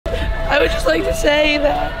would just like to say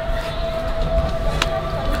that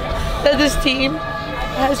this team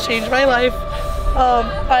has changed my life.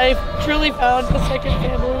 I've truly found a second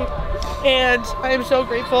family, and I am so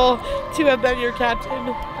grateful to have been your captain.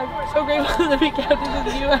 I'm so grateful to be captain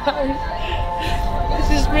with you, Allie.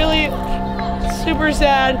 This is really super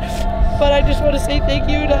sad, but I just want to say thank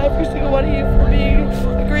you to every single one of you for being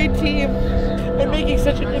a great team and making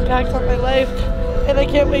such an impact on my life. And I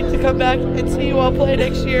can't wait to come back and see you all play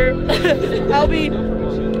next year. I'll be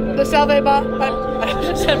the Salve mom. I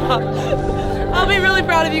just said mom. I'll be really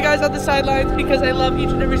proud of you guys on the sidelines because I love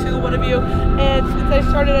each and every single one of you. And since I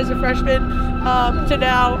started as a freshman to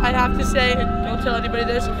now, I have to say, and don't tell anybody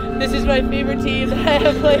this is my favorite team that I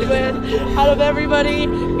have played with. Out of everybody,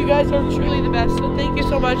 you guys are truly the best. So thank you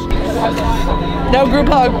so much. Now group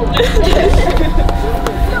hug.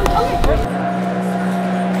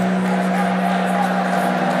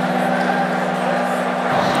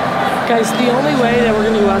 Guys, the only way that we're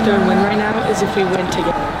going to go out there and win right now is if we win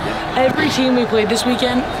together. Every team we played this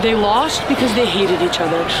weekend, they lost because they hated each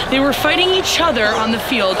other. They were fighting each other on the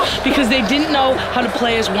field because they didn't know how to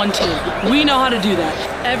play as one team. We know how to do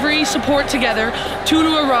that. Every support together, two to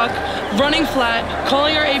a ruck, running flat,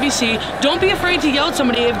 calling our ABC. Don't be afraid to yell at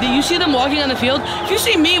somebody. If you see them walking on the field, if you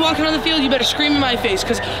see me walking on the field, you better scream in my face,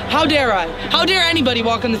 because how dare I? How dare anybody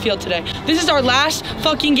walk on the field today? This is our last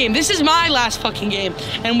fucking game. This is my last fucking game,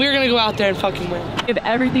 and we're gonna go out there and fucking win. You have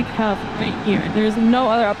everything you have right here. There's no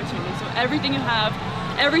other opportunity. So everything you have,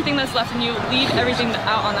 everything that's left in you, leave everything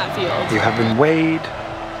out on that field. You have been weighed,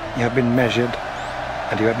 you have been measured,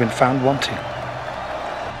 and you have been found wanting.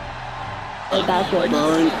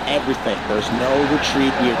 Burn everything. There's no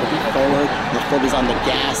retreat. We are looking forward. The foot is on the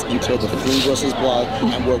gas until the three whistles blow,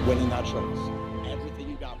 and we're winning that choice. Everything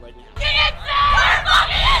you got right now. We're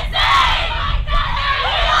fucking insane!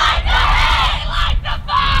 We like the heat! We like the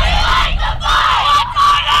fight! We like the fight! What's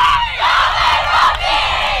our name? Salve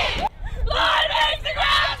Rugby! Blood makes the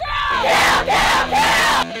ground dry! Kill, kill,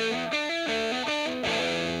 kill!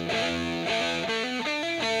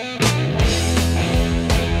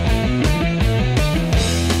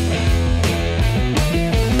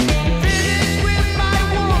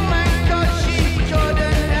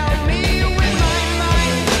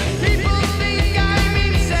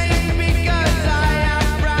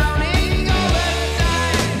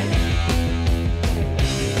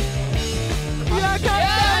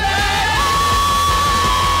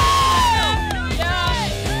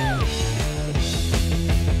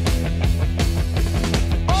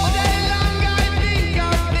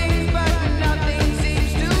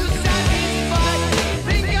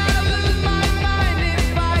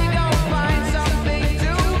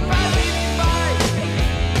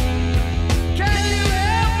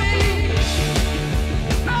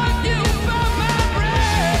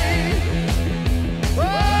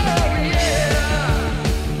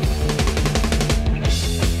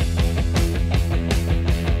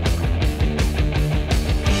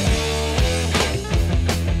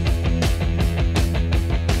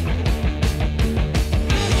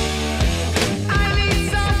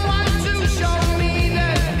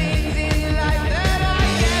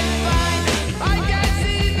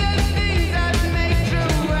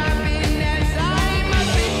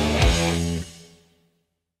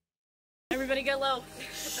 Everybody get low.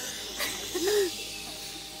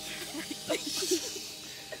 Oh,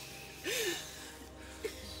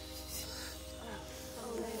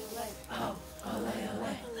 ole ole. Oh, ole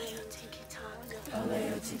ole. Oleo tiki tonga.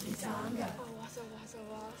 Oleo tiki tonga. Wassa wassa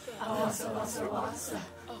wassa. Oh, wassa wassa wassa.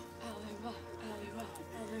 Oh, alewa, alewa,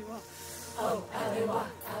 alewa. Oh, alewa,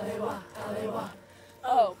 alewa, alewa.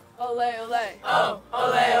 Oh, ole ole.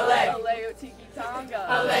 Oleo tiki tonga.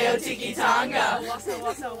 Oleo tiki tonga. Wassa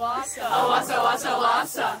wassa wassa. Wassa wassa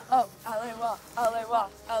wassa. Oh, alewa, alewa,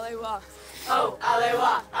 alewa. Oh,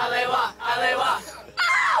 alewa, alewa, alewa.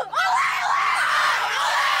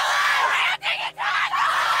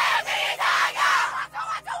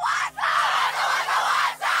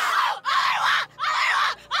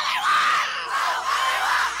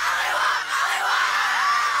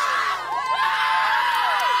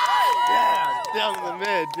 Down in the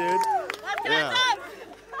mid, dude. Yeah.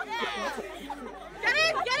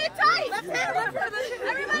 Get it tight! Let's hit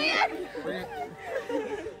everybody in!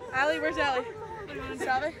 Allie, where's Allie?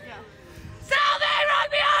 Salve? Yeah.